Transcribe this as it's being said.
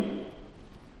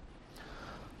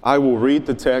I will read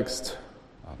the text,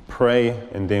 pray,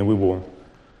 and then we will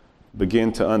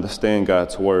begin to understand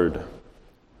God's word.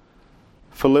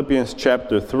 Philippians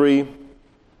chapter 3,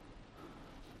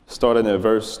 starting at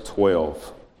verse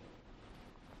 12.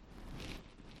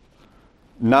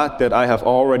 Not that I have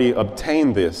already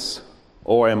obtained this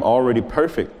or am already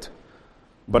perfect,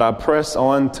 but I press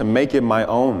on to make it my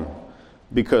own,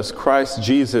 because Christ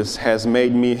Jesus has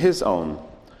made me his own.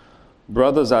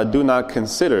 Brothers, I do not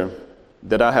consider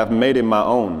that I have made it my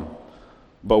own,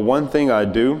 but one thing I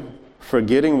do,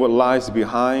 forgetting what lies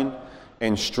behind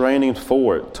and straining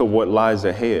forward to what lies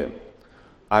ahead,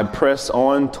 I press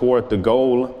on toward the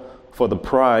goal for the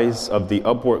prize of the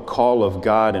upward call of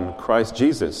God in Christ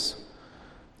Jesus.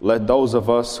 Let those of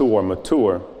us who are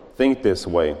mature think this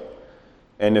way,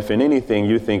 and if in anything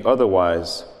you think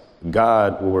otherwise,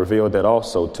 God will reveal that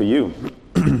also to you.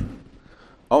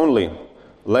 Only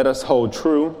let us hold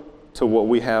true to what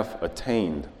we have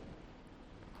attained.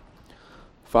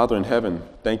 Father in heaven,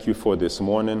 thank you for this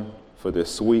morning, for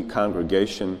this sweet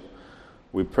congregation.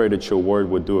 We pray that your word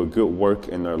would do a good work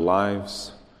in their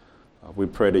lives. We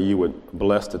pray that you would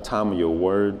bless the time of your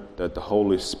word, that the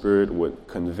Holy Spirit would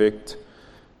convict,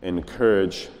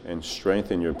 encourage, and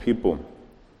strengthen your people.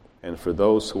 And for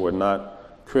those who are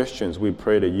not Christians, we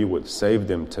pray that you would save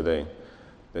them today,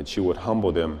 that you would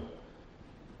humble them,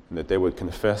 and that they would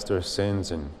confess their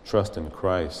sins and trust in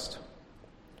Christ.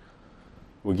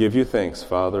 We give you thanks,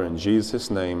 Father, in Jesus'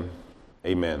 name,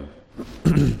 amen.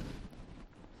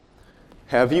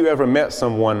 Have you ever met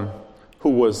someone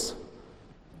who was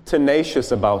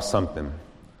tenacious about something,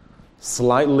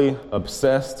 slightly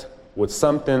obsessed with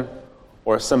something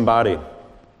or somebody?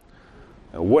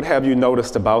 And what have you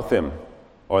noticed about them?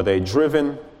 Are they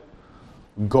driven,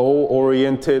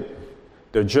 goal-oriented?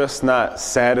 They're just not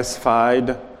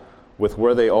satisfied with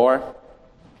where they are?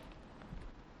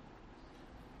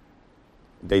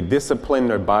 They discipline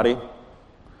their body.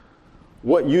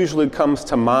 What usually comes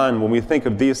to mind when we think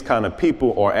of these kind of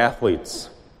people are athletes.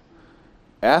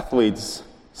 Athletes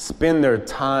spend their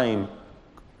time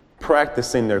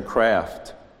practicing their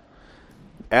craft.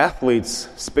 Athletes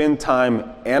spend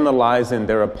time analyzing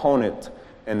their opponent,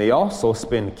 and they also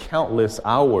spend countless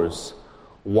hours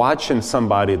watching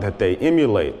somebody that they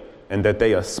emulate and that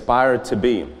they aspire to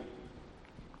be.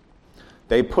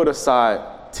 They put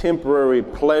aside temporary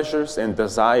pleasures and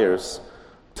desires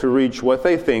to reach what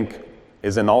they think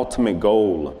is an ultimate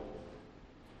goal.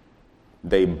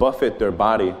 They buffet their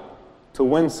body to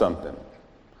win something.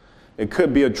 It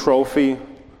could be a trophy,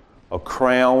 a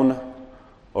crown,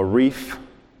 a wreath,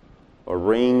 a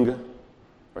ring,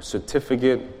 a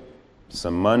certificate,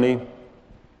 some money,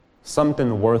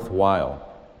 something worthwhile.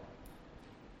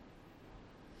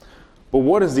 But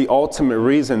what is the ultimate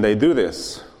reason they do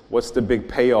this? What's the big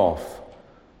payoff?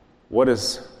 What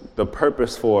is the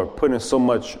purpose for putting so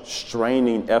much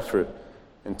straining effort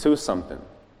into something?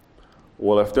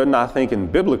 Well, if they're not thinking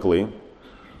biblically,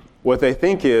 what they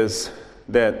think is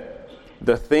that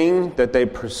the thing that they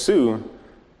pursue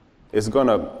is going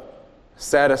to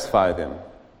satisfy them.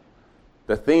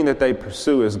 The thing that they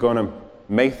pursue is going to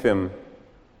make them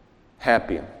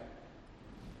happy.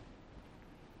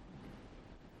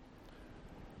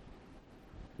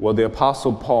 Well, the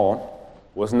Apostle Paul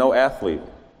was no athlete,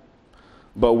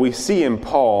 but we see in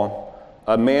Paul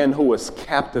a man who was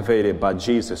captivated by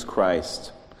Jesus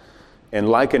Christ. And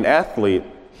like an athlete,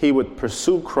 he would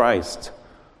pursue Christ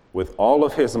with all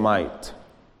of his might.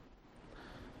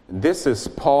 This is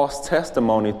Paul's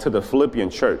testimony to the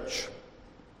Philippian church.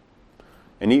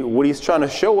 And what he's trying to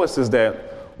show us is that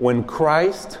when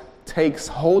Christ takes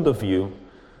hold of you,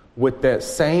 with that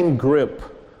same grip,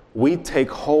 we take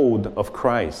hold of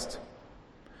Christ.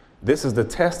 This is the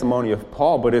testimony of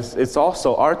Paul, but it's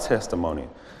also our testimony.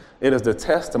 It is the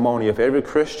testimony of every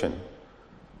Christian.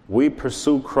 We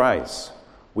pursue Christ.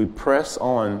 We press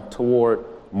on toward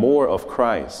more of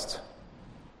Christ.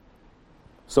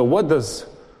 So what does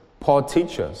Paul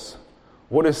teach us?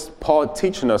 What is Paul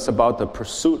teaching us about the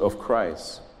pursuit of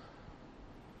Christ?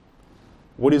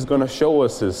 What he's going to show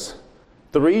us is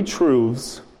 3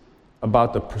 truths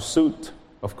about the pursuit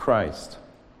of Christ.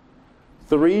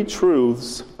 3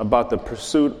 truths about the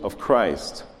pursuit of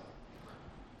Christ.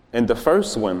 And the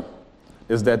first one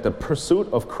is that the pursuit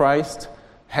of Christ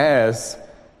has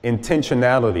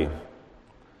intentionality.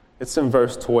 It's in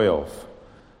verse 12.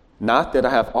 Not that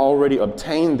I have already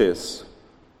obtained this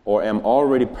or am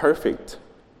already perfect,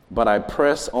 but I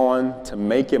press on to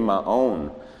make it my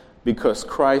own, because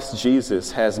Christ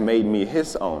Jesus has made me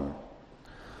his own.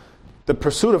 The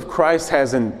pursuit of Christ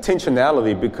has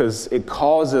intentionality because it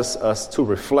causes us to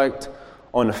reflect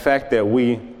on the fact that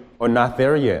we are not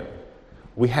there yet.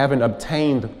 We haven't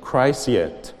obtained Christ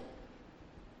yet.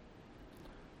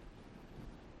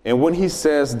 And when he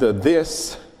says the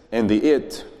this and the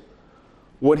it,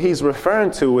 what he's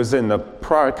referring to is in the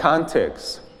prior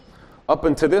context. Up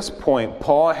until this point,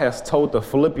 Paul has told the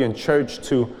Philippian church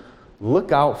to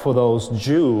look out for those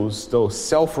Jews, those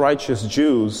self-righteous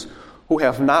Jews who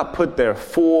have not put their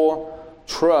full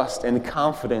trust and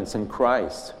confidence in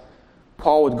Christ.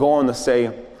 Paul would go on to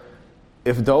say,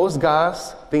 if those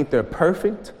guys think they're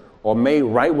perfect or made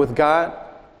right with God,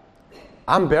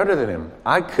 I'm better than them.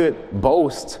 I could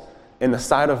boast in the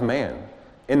sight of man.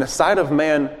 In the sight of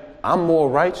man, I'm more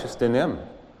righteous than them.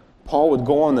 Paul would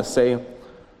go on to say,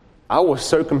 I was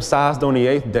circumcised on the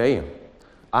 8th day.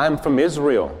 I am from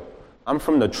Israel. I'm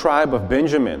from the tribe of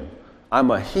Benjamin.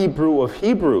 I'm a Hebrew of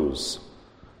Hebrews.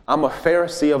 I'm a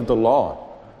Pharisee of the law.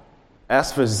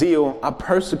 As for zeal, I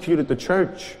persecuted the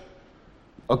church.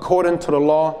 According to the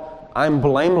law, I'm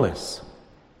blameless.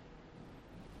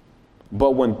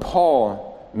 But when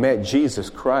Paul met Jesus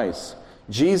Christ,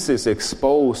 Jesus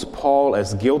exposed Paul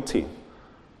as guilty,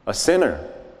 a sinner,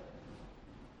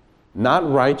 not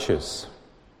righteous.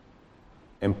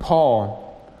 And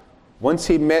Paul, once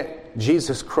he met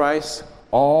Jesus Christ,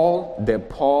 all that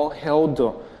Paul held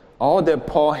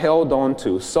on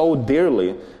to so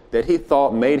dearly that he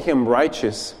thought made him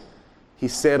righteous, he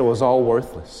said it was all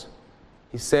worthless.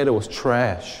 He said it was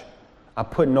trash. I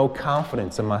put no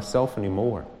confidence in myself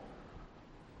anymore.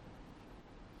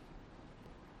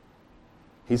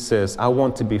 He says, I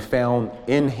want to be found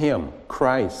in him,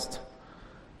 Christ,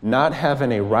 not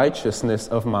having a righteousness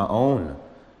of my own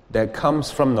that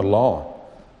comes from the law,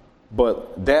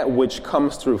 but that which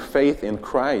comes through faith in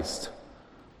Christ,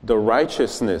 the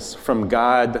righteousness from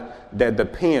God that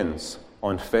depends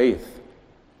on faith.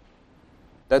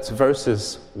 That's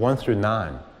verses 1 through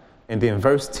 9. And then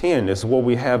verse 10 is where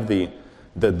we have the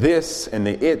this and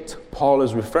the it Paul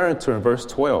is referring to in verse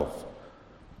 12.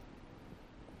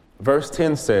 Verse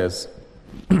 10 says,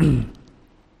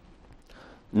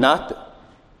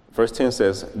 verse 10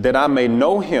 says, that I may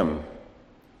know him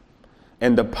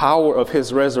and the power of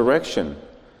his resurrection,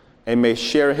 and may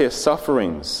share his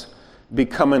sufferings,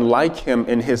 becoming like him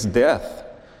in his death,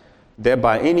 that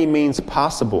by any means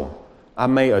possible I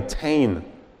may attain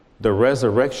the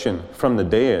resurrection from the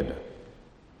dead.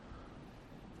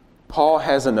 Paul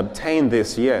hasn't obtained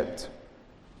this yet.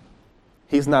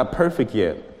 He's not perfect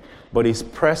yet, but he's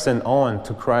pressing on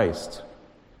to Christ.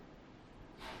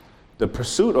 The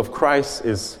pursuit of Christ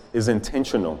is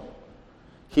intentional.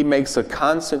 He makes a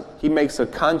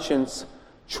conscious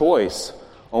choice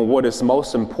on what is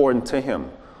most important to him.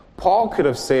 Paul could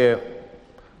have said,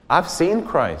 I've seen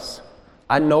Christ.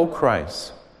 I know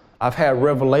Christ. I've had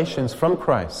revelations from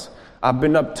Christ. I've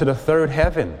been up to the third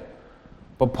heaven.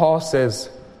 But Paul says,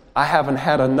 I haven't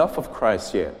had enough of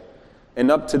Christ yet. And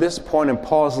up to this point in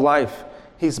Paul's life,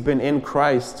 he's been in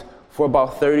Christ for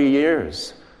about 30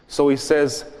 years. So he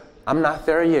says, I'm not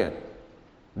there yet.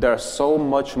 There's so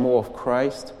much more of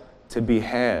Christ to be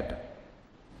had.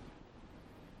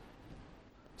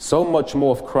 So much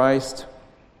more of Christ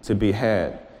to be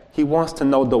had. He wants to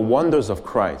know the wonders of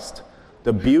Christ,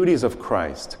 the beauties of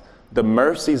Christ, the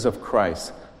mercies of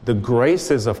Christ, the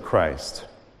graces of Christ.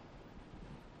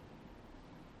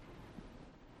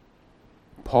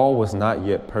 Paul was not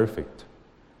yet perfect.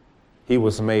 He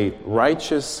was made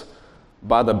righteous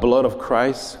by the blood of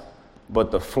Christ,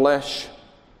 but the flesh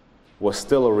was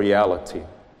still a reality.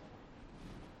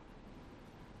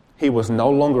 He was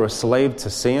no longer a slave to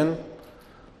sin,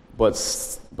 but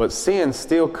sin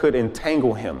still could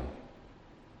entangle him.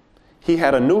 He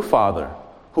had a new father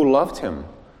who loved him,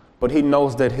 but he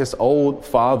knows that his old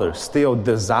father still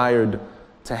desired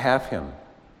to have him.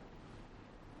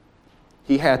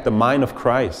 He had the mind of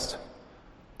Christ,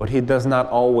 but he does not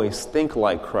always think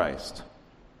like Christ.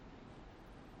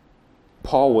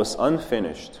 Paul was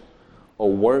unfinished, a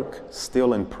work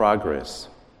still in progress.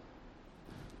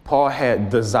 Paul had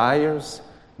desires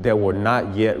that were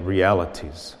not yet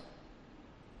realities.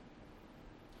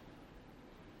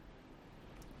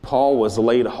 Paul was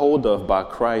laid hold of by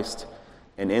Christ,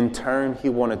 and in turn, he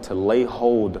wanted to lay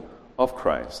hold of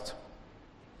Christ.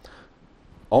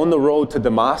 On the road to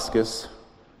Damascus,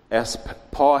 as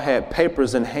Paul had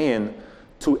papers in hand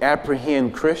to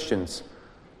apprehend Christians,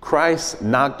 Christ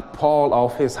knocked Paul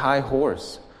off his high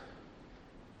horse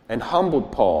and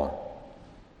humbled Paul.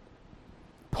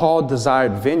 Paul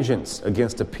desired vengeance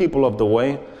against the people of the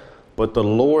way, but the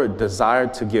Lord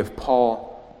desired to give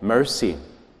Paul mercy.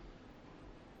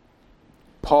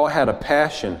 Paul had a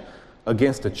passion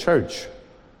against the church,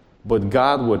 but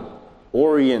God would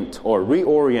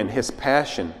reorient his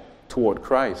passion toward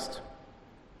Christ.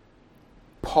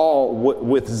 Paul,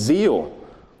 with zeal,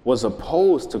 was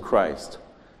opposed to Christ.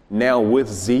 Now with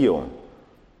zeal,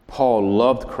 Paul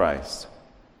loved Christ.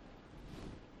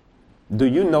 Do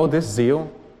you know this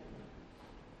zeal?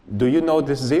 Do you know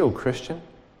this zeal, Christian?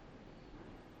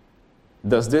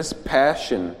 Does this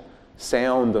passion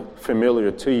sound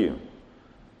familiar to you?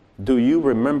 Do you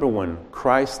remember when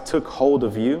Christ took hold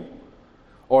of you?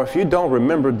 Or if you don't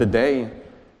remember the day,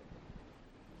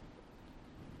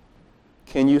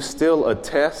 can you still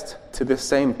attest to this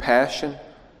same passion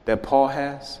that Paul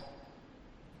has?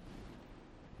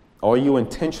 Are you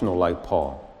intentional like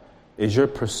Paul? Is your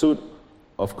pursuit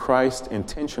of Christ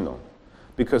intentional?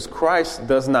 Because Christ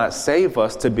does not save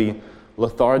us to be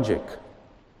lethargic,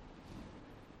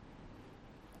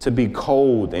 to be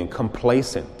cold and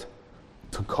complacent,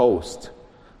 to coast.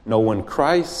 No, when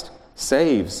Christ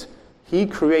saves, he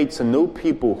creates a new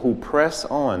people who press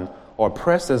on or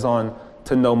presses on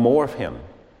to know more of him.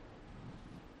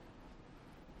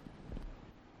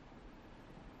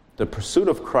 The pursuit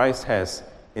of Christ has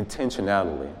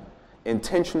intentionality.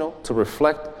 Intentional to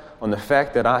reflect on the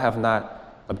fact that I have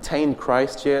not obtained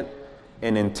Christ yet,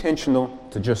 and intentional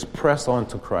to just press on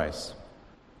to Christ.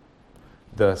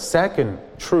 The second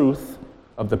truth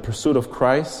of the pursuit of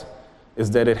Christ is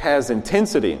that it has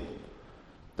intensity.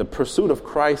 The pursuit of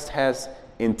Christ has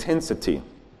intensity.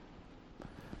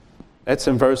 That's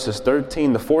in verses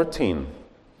 13 to 14.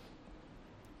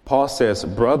 Paul says,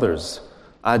 "Brothers,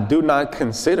 I do not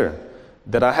consider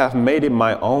that I have made it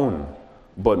my own,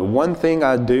 but one thing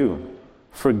I do,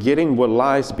 forgetting what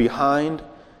lies behind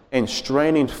and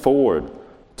straining forward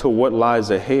to what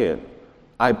lies ahead,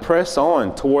 I press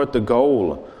on toward the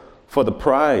goal for the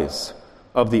prize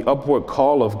of the upward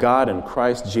call of God in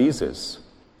Christ Jesus."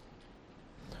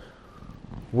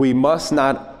 We must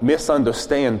not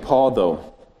misunderstand Paul, though.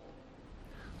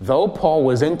 Though Paul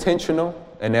was intentional,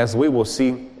 and as we will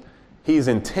see, he's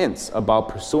intense about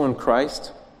pursuing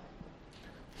Christ,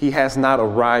 he has not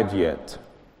arrived yet.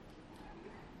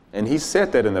 And he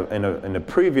said that in the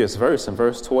previous verse, in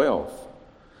verse 12.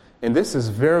 And this is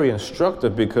very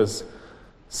instructive because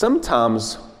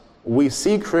sometimes we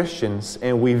see Christians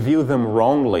and we view them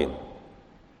wrongly.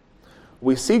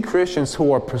 We see Christians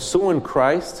who are pursuing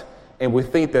Christ and we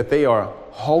think that they are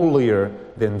holier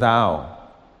than thou.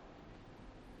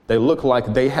 They look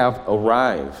like they have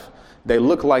arrived. They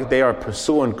look like they are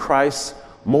pursuing Christ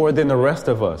more than the rest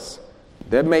of us.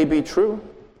 That may be true.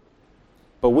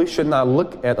 But we should not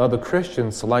look at other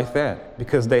Christians like that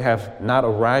because they have not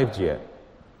arrived yet.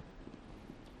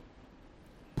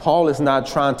 Paul is not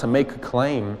trying to make a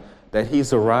claim that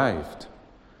he's arrived.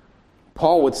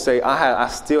 Paul would say, I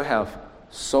still have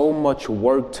so much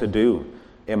work to do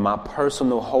in my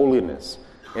personal holiness,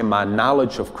 in my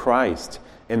knowledge of Christ,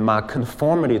 in my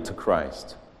conformity to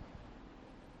Christ.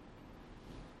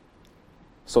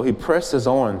 So he presses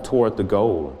on toward the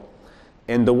goal.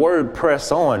 And the word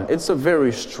press on, it's a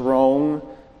very strong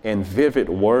and vivid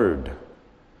word.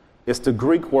 It's the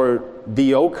Greek word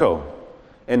dioko.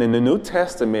 And in the New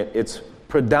Testament, it's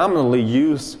predominantly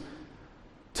used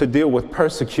to deal with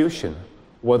persecution,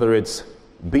 whether it's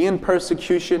being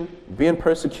persecuted,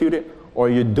 or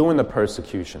you're doing the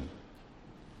persecution.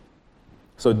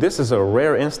 So this is a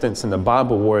rare instance in the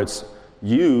Bible where it's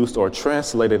used or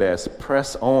translated as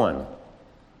press on.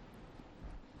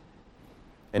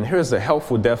 And here's a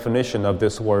helpful definition of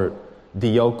this word,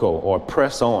 dioko, or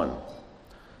press on.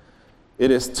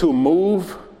 It is to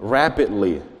move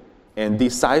rapidly and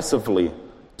decisively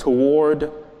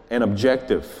toward an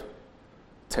objective,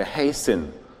 to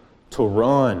hasten, to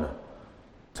run,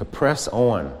 to press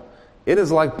on. It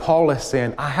is like Paul is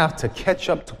saying, I have to catch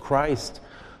up to Christ.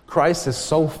 Christ is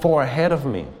so far ahead of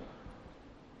me.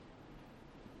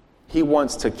 He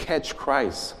wants to catch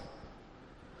Christ,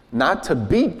 not to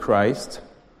beat Christ,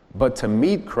 but to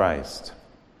meet Christ.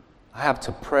 I have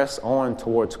to press on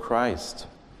towards Christ.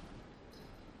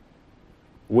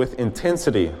 With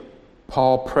intensity,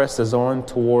 Paul presses on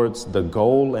towards the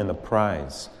goal and the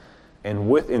prize. And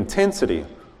with intensity,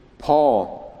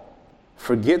 Paul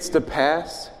forgets the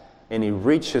past and he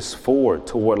reaches forward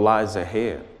to what lies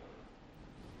ahead.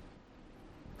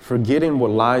 Forgetting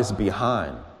what lies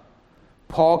behind.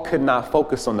 Paul could not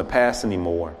focus on the past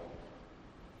anymore.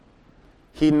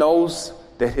 He knows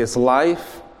that his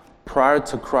life prior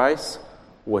to Christ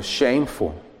was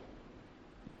shameful.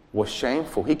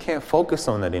 He can't focus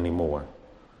on that anymore.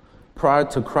 Prior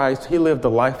to Christ, he lived a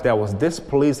life that was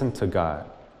displeasing to God,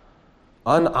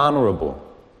 unhonorable.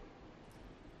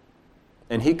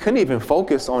 And he couldn't even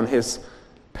focus on his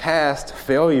past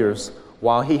failures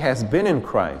while he has been in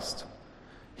Christ.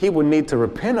 He would need to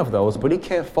repent of those, but he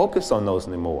can't focus on those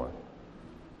anymore.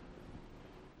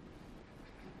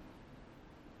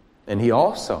 And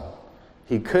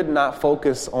he could not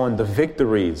focus on the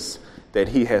victories that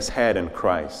he has had in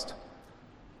Christ.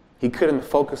 He couldn't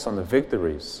focus on the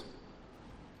victories.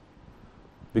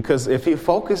 Because if he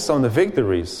focused on the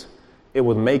victories, it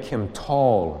would make him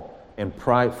tall and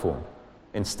prideful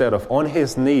instead of on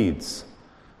his needs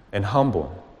and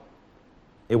humble.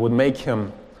 It would make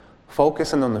him,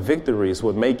 focusing on the victories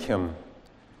would make him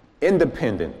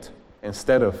independent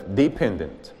instead of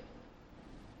dependent.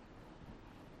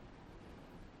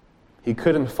 He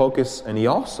couldn't focus, and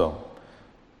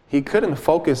he couldn't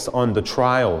focus on the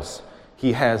trials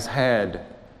he has had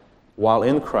while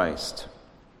in Christ.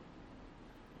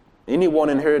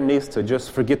 Anyone in here needs to just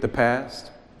forget the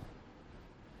past?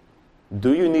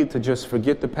 Do you need to just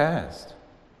forget the past?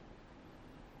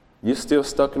 You still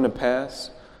stuck in the past?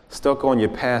 Stuck on your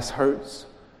past hurts,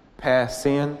 past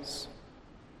sins?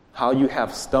 How you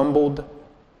have stumbled?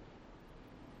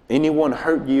 Anyone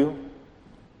hurt you?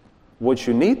 What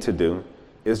you need to do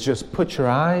is just put your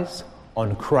eyes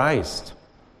on Christ.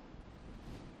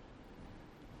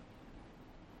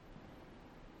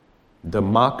 The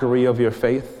mockery of your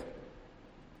faith,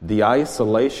 the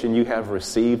isolation you have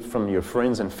received from your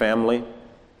friends and family,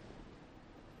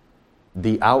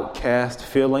 the outcast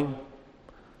feeling,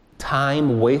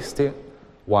 time wasted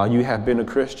while you have been a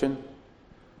Christian,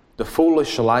 the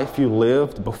foolish life you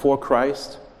lived before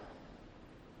Christ,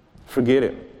 forget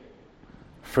it.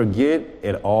 Forget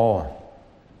it all.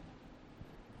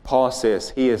 Paul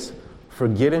says he is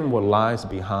forgetting what lies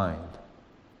behind.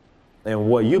 And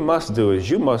what you must do is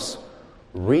you must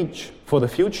reach for the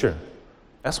future.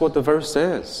 That's what the verse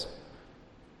says.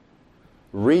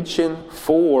 Reaching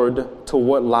forward to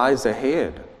what lies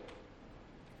ahead.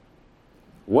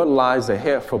 What lies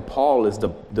ahead for Paul is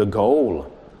the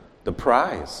goal, the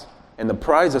prize. And the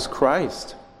prize is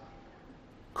Christ.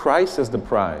 Christ is the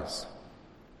prize.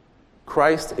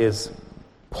 Christ is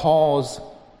Paul's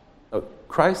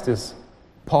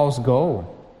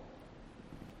goal.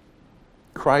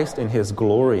 Christ in his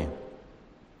glory.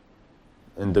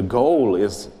 And the goal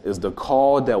is the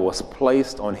call that was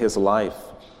placed on his life.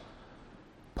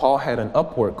 Paul had an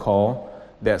upward call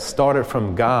that started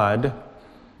from God,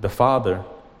 the Father,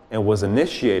 and was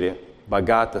initiated by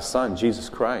God, the Son, Jesus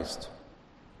Christ.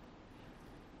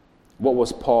 What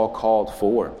was Paul called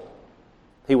for?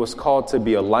 He was called to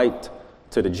be a light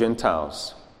to the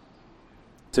Gentiles,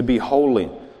 to be holy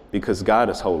because God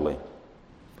is holy.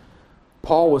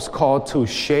 Paul was called to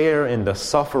share in the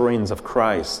sufferings of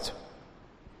Christ,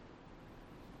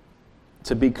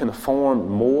 to be conformed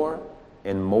more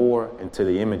and more into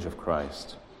the image of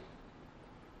Christ.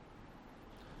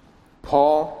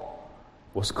 Paul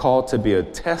was called to be a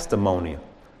testimony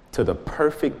to the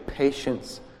perfect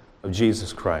patience of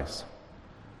Jesus Christ.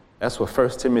 That's what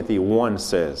 1 Timothy 1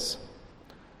 says.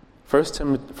 1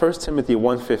 Timothy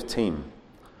 1:15.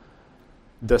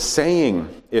 The saying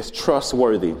is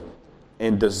trustworthy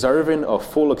and deserving of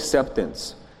full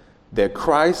acceptance, that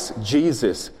Christ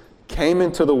Jesus came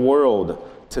into the world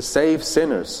to save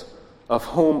sinners, of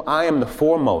whom I am the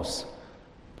foremost.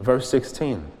 Verse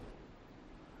 16.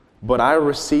 But I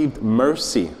received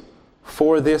mercy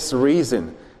for this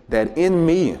reason, that in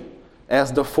me,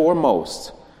 as the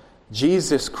foremost,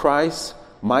 Jesus Christ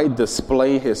might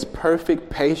display his perfect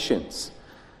patience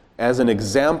as an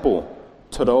example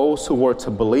to those who were to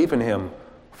believe in him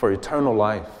for eternal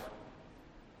life.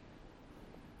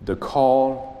 The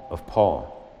call of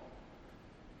Paul.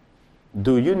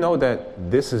 Do you know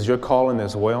that this is your calling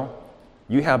as well?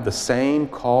 You have the same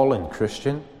calling,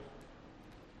 Christian.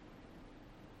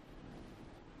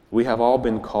 We have all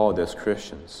been called as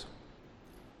Christians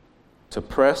to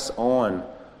press on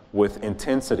with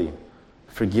intensity,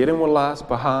 forgetting what lies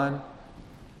behind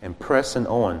and pressing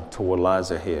on to what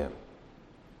lies ahead.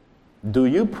 Do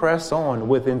you press on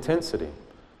with intensity?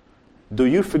 Do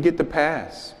you forget the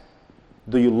past?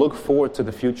 Do you look forward to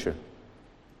the future?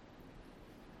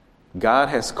 God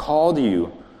has called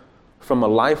you from a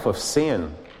life of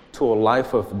sin to a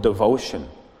life of devotion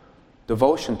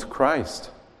to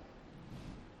Christ.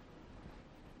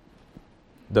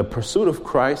 The pursuit of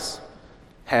Christ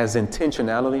has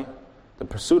intentionality. The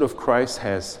pursuit of Christ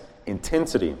has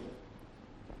intensity.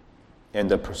 And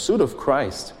the pursuit of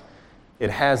Christ, it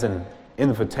has an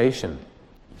invitation.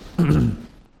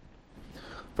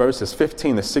 Verses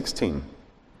 15 to 16.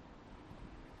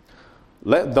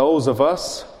 Let those of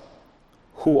us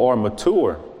who are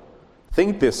mature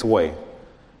think this way,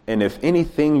 and if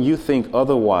anything you think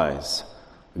otherwise,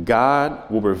 God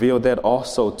will reveal that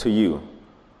also to you.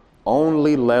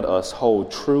 Only let us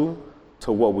hold true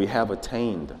to what we have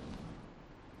attained.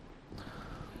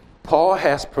 Paul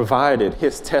has provided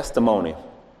his testimony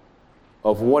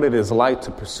of what it is like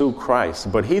to pursue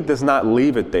Christ. But he does not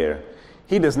leave it there.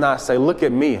 He does not say, look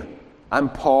at me, I'm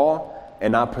Paul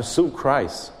and I pursue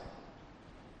Christ.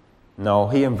 No,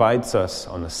 he invites us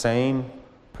on the same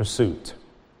pursuit.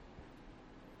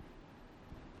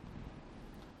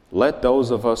 Let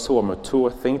those of us who are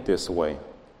mature think this way.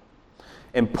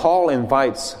 And Paul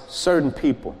invites certain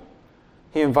people.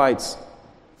 He invites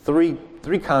three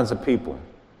kinds of people: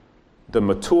 the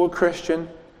mature Christian,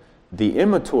 the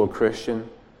immature Christian,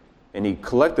 and he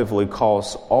collectively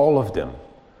calls all of them.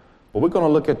 But we're going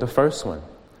to look at the first one,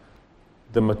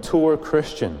 the mature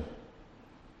Christian.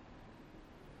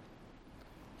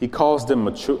 He calls them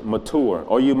mature,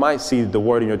 or you might see the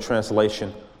word in your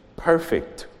translation,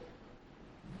 perfect.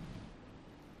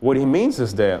 What he means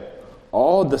is that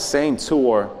all the saints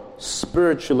who are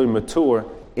spiritually mature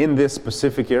in this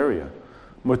specific area,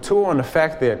 mature on the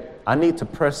fact that I need to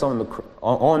press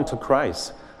on to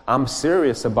Christ. I'm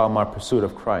serious about my pursuit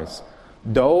of Christ.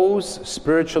 Those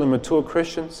spiritually mature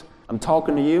Christians, I'm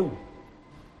talking to you.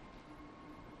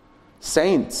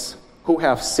 Saints who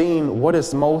have seen what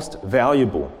is most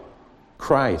valuable,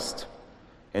 Christ,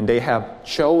 and they have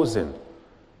chosen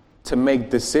to make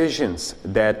decisions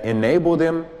that enable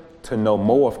them to know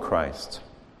more of Christ.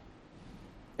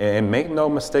 And make no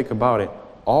mistake about it,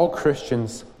 all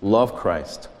Christians love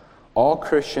Christ. All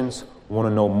Christians want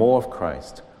to know more of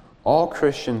Christ. All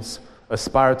Christians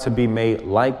aspire to be made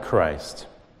like Christ.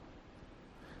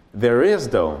 There is,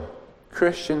 though,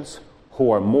 Christians who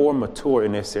are more mature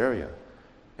in this area.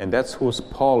 And that's who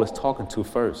Paul is talking to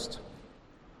first.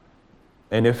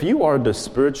 And if you are the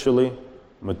spiritually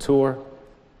mature,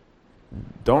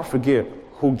 don't forget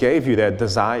who gave you that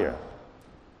desire.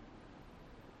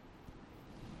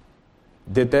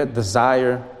 Did that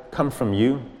desire come from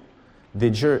you?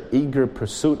 Did your eager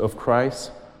pursuit of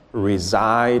Christ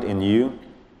reside in you?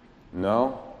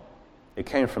 No, it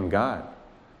came from God.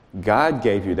 God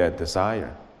gave you that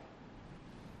desire.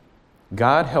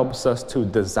 God helps us to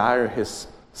desire His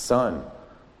Son,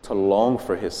 to long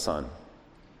for His Son.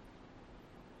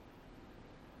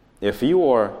 If you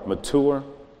are mature,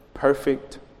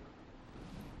 perfect,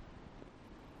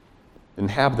 then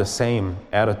have the same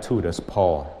attitude as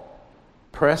Paul.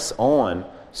 Press on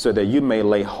so that you may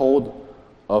lay hold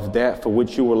of that for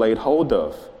which you were laid hold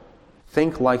of.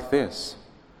 Think like this.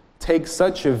 Take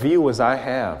such a view as I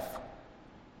have.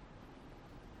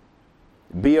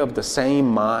 Be of the same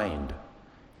mind.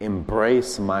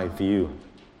 Embrace my view.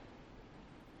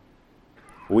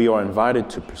 We are invited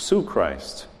to pursue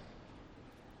Christ.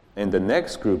 And the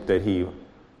next group that he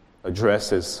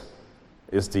addresses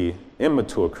is the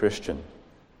immature Christian.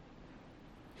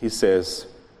 He says,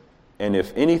 and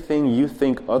if anything you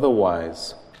think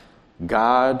otherwise,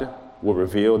 God will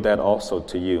reveal that also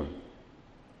to you.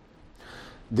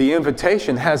 The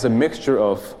invitation has a mixture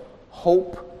of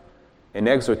hope and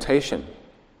exhortation.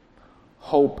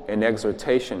 Hope and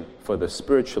exhortation for the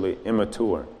spiritually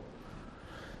immature.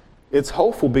 It's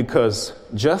hopeful because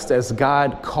just as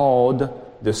God called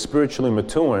the spiritually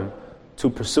mature to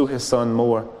pursue His Son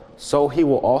more, so He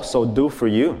will also do for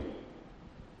you.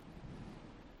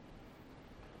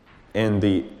 And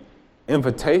the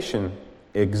invitation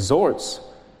exhorts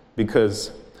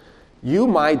because you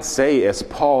might say, as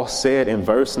Paul said in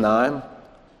verse 9,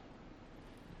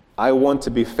 I want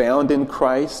to be found in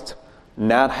Christ,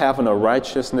 not having a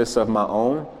righteousness of my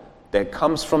own that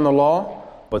comes from the law,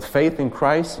 but faith in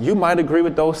Christ. You might agree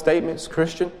with those statements,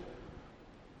 Christian.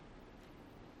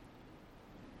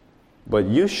 But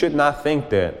you should not think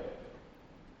that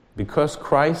because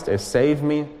Christ has saved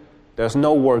me, there's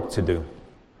no work to do.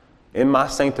 In my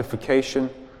sanctification,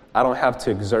 I don't have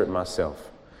to exert myself.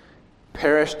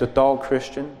 Perish the thought,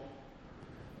 Christian.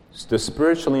 The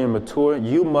spiritually immature,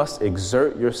 you must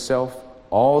exert yourself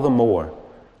all the more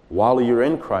while you're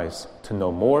in Christ to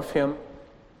know more of Him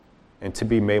and to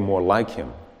be made more like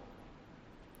Him.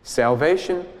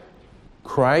 Salvation,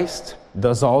 Christ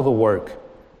does all the work.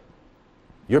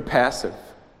 You're passive.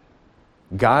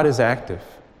 God is active.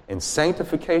 In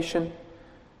sanctification,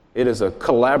 it is a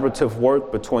collaborative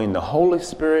work between the Holy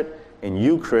Spirit and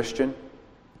you, Christian.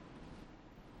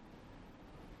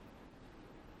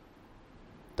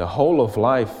 The whole of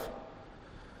life,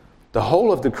 the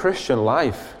whole of the Christian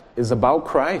life is about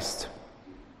Christ.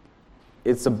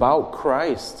 It's about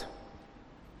Christ.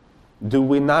 Do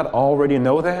we not already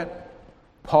know that?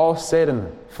 Paul said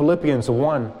in Philippians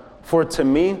 1, for to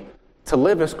me, to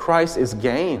live as Christ is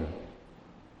gain.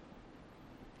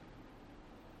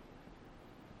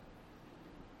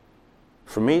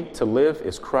 For me, to live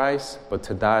is Christ, but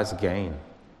to die is gain.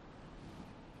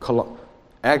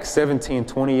 Acts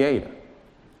 17:28.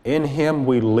 In Him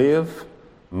we live,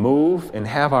 move, and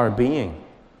have our being.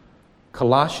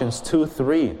 Colossians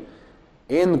 2:3,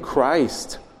 in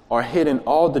Christ are hidden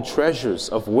all the treasures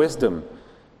of wisdom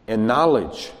and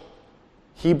knowledge.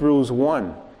 Hebrews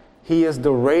 1, he is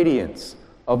the radiance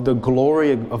of the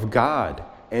glory of God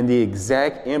and the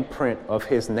exact imprint of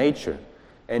his nature,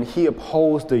 and he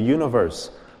upholds the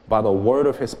universe by the word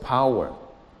of his power.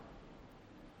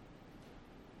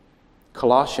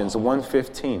 Colossians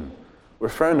 1:15,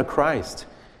 referring to Christ,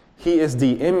 he is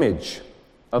the image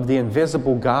of the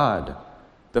invisible God,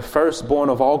 the firstborn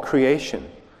of all creation.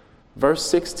 Verse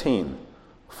 16,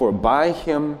 for by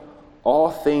him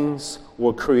all things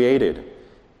were created,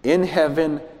 in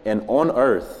heaven and on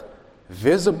earth,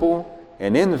 visible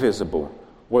and invisible,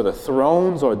 whether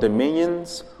thrones or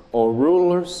dominions or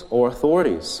rulers or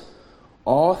authorities.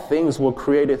 All things were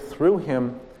created through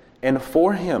him and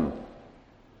for him.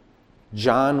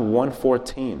 John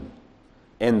 1:14,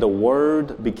 and the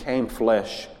Word became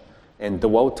flesh and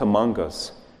dwelt among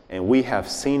us, and we have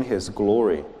seen his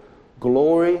glory,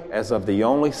 glory as of the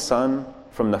only Son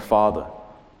from the Father,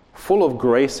 full of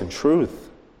grace and truth.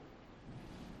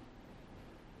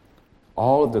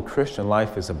 All of the Christian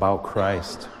life is about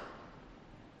Christ.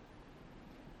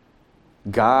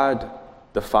 God,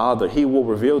 the Father, he will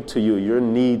reveal to you your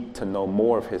need to know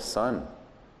more of his Son.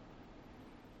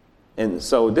 And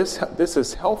so this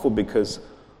is helpful because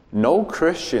no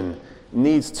Christian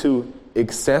needs to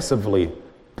excessively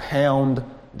pound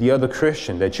the other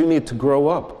Christian, that you need to grow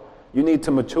up. You need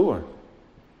to mature.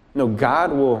 No,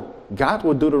 God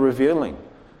will do the revealing.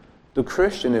 The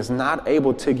Christian is not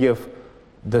able to give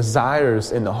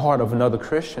desires in the heart of another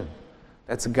Christian.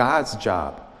 That's God's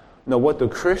job. No, what the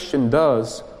Christian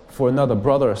does for another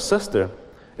brother or sister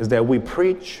is that we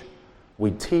preach,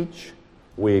 we teach,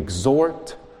 we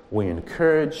exhort, we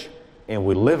encourage, and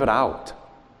we live it out.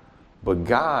 But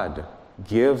God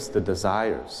gives the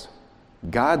desires.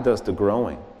 God does the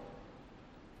growing.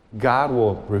 God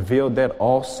will reveal that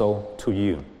also to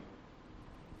you.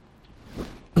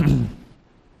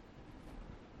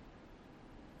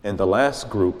 And the last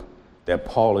group that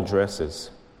Paul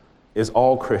addresses is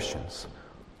all Christians.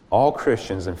 All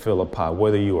Christians in Philippi,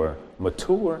 whether you are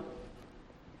mature,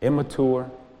 immature,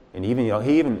 and he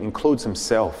even includes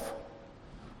himself.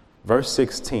 Verse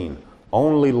 16,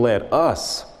 only let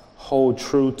us hold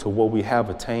true to what we have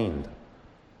attained.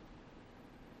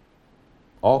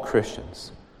 All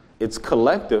Christians. It's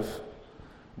collective,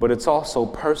 but it's also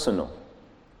personal.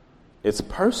 It's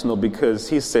personal because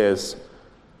he says,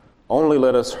 only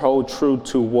let us hold true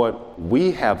to what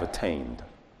we have attained.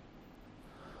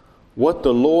 What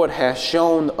the Lord has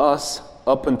shown us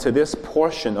up until this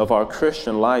portion of our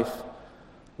Christian life,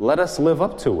 let us live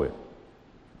up to it.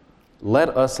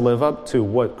 Let us live up to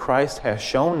what Christ has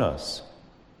shown us.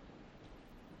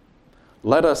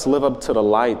 Let us live up to the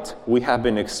light we have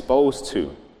been exposed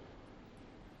to.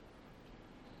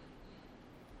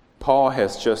 Paul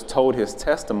has just told his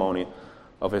testimony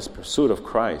of his pursuit of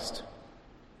Christ.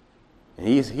 And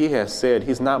he has said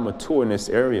he's not mature in this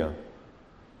area.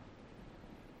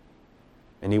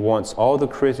 And he wants all the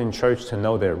Christian church to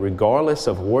know that regardless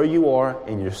of where you are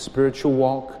in your spiritual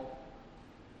walk,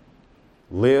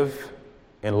 live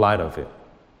in light of it.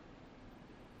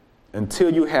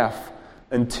 Until you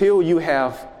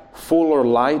have fuller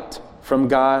light from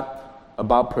God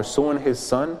about pursuing his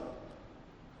Son,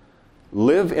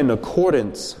 live in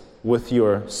accordance with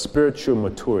your spiritual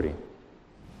maturity.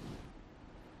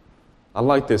 I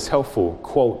like this helpful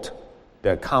quote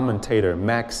that commentator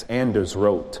Max Anders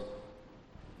wrote.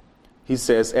 He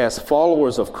says, as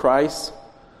followers of Christ,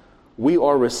 we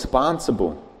are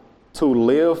responsible to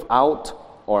live out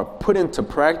or put into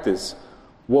practice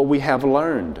what we have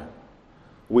learned.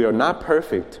 We are not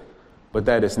perfect, but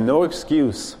that is no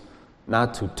excuse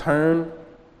not to turn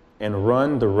and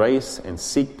run the race and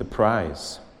seek the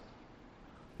prize.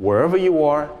 Wherever you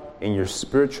are in your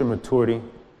spiritual maturity,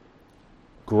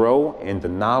 grow in the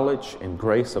knowledge and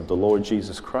grace of the Lord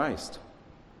Jesus Christ.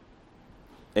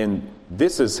 And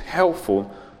this is helpful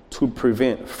to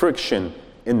prevent friction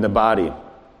in the body.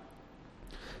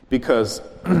 Because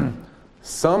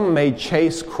some may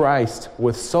chase Christ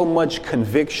with so much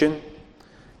conviction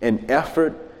and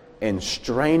effort and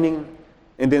straining,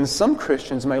 and then some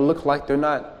Christians may look like they're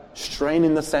not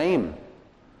straining the same.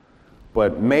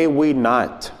 But may we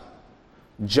not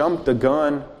jump the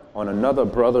gun on another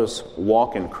brother's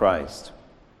walk in Christ.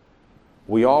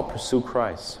 We all pursue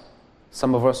Christ.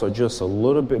 Some of us are just a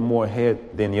little bit more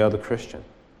ahead than the other Christian.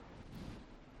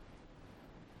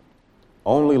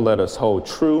 Only let us hold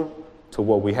true to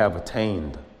what we have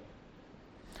attained.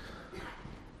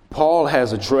 Paul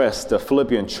has addressed the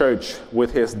Philippian church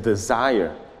with his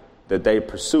desire that they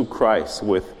pursue Christ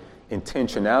with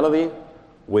intentionality,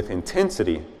 with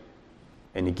intensity,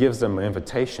 and he gives them an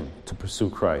invitation to pursue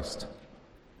Christ.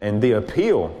 And the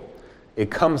appeal,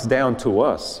 it comes down to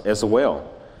us as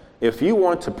well. If you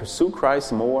want to pursue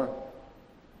Christ more,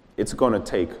 it's going to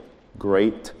take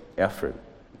great effort,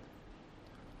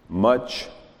 much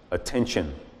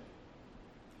attention,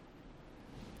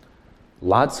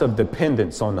 lots of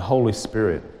dependence on the Holy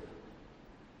Spirit.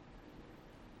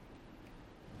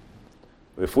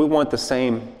 If we want the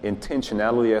same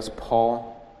intentionality as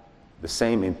Paul, the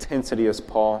same intensity as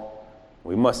Paul,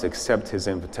 we must accept his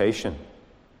invitation.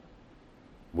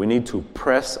 We need to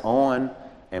press on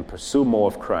and pursue more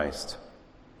of Christ.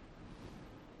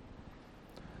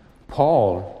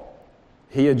 Paul,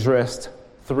 he addressed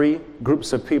 3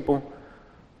 groups of people,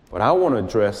 but I want to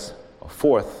address a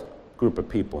 4th group of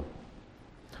people.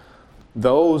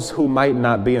 Those who might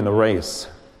not be in the race.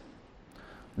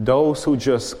 Those who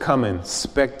just come and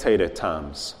spectate at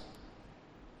times.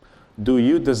 Do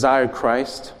you desire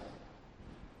Christ?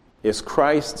 Is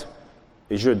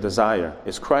your desire?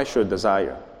 Is Christ your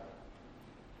desire?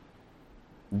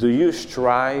 Do you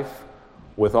strive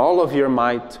with all of your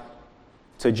might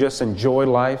to just enjoy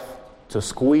life, to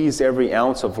squeeze every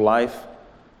ounce of life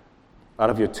out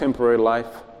of your temporary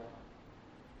life?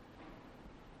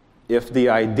 If the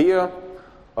idea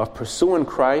of pursuing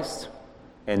Christ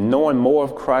and knowing more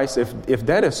of Christ, if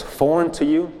that is foreign to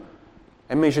you,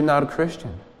 that means you're not a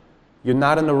Christian. You're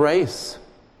not in the race.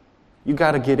 You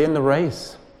got to get in the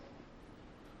race.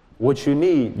 What you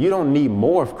don't need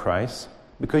more of Christ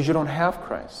because you don't have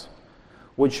Christ.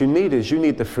 What you need is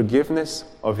the forgiveness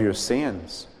of your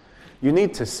sins. You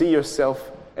need to see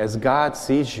yourself as God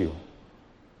sees you,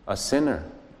 a sinner,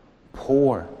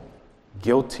 poor,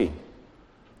 guilty.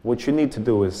 What you need to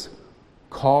do is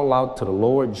call out to the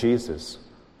Lord Jesus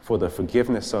for the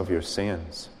forgiveness of your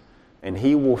sins, and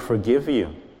he will forgive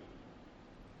you.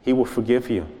 He will forgive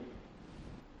you.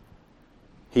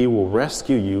 He will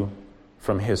rescue you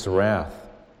from his wrath.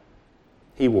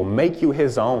 He will make you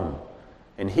his own,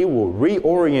 and he will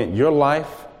reorient your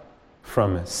life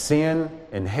from sin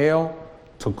and hell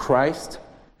to Christ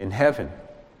in heaven.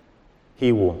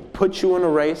 He will put you in a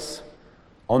race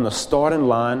on the starting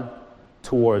line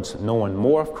towards knowing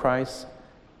more of Christ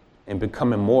and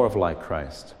becoming more of like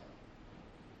Christ.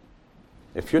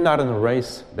 If you're not in the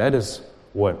race, that is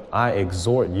what I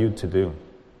exhort you to do,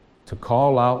 to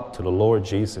call out to the Lord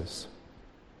Jesus.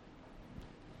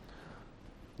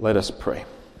 Let us pray.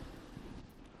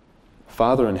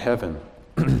 Father in heaven,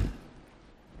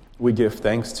 we give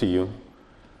thanks to you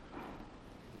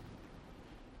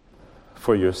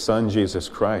for your Son, Jesus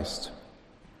Christ,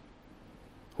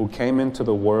 who came into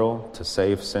the world to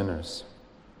save sinners.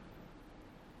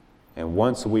 And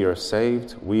once we are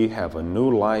saved, we have a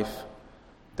new life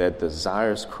that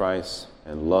desires Christ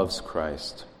and loves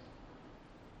Christ.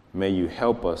 May you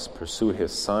help us pursue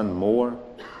his Son more,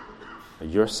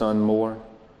 your Son more.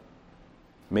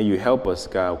 May you help us,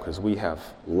 God, because we have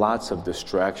lots of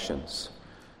distractions.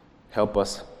 Help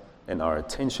us in our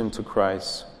attention to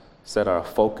Christ. Set our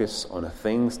focus on the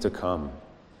things to come.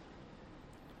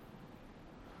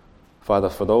 Father,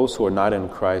 for those who are not in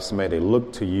Christ, may they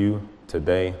look to you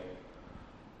today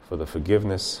for the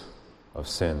forgiveness of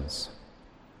sins.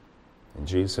 In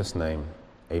Jesus' name,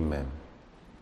 amen.